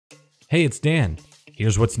Hey, it's Dan.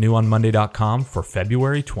 Here's what's new on monday.com for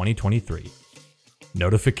February 2023.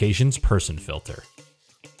 Notifications Person Filter.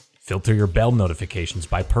 Filter your bell notifications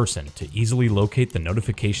by person to easily locate the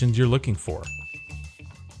notifications you're looking for.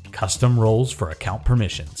 Custom roles for account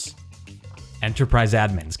permissions. Enterprise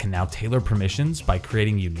admins can now tailor permissions by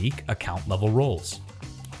creating unique account-level roles.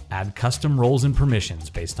 Add custom roles and permissions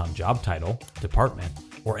based on job title, department,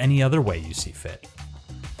 or any other way you see fit.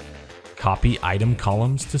 Copy item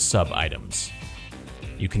columns to sub-items.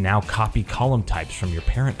 You can now copy column types from your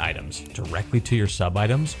parent items directly to your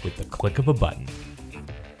sub-items with the click of a button.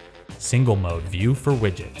 Single mode view for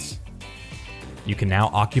widgets. You can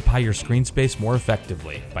now occupy your screen space more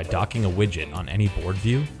effectively by docking a widget on any board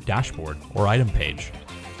view, dashboard, or item page.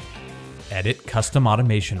 Edit custom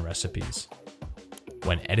automation recipes.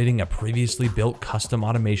 When editing a previously built custom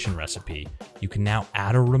automation recipe, you can now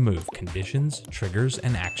add or remove conditions, triggers,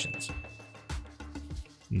 and actions.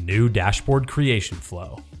 New dashboard creation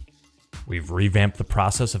flow. We've revamped the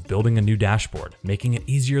process of building a new dashboard, making it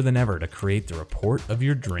easier than ever to create the report of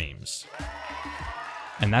your dreams.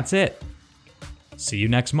 And that's it. See you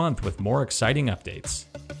next month with more exciting updates.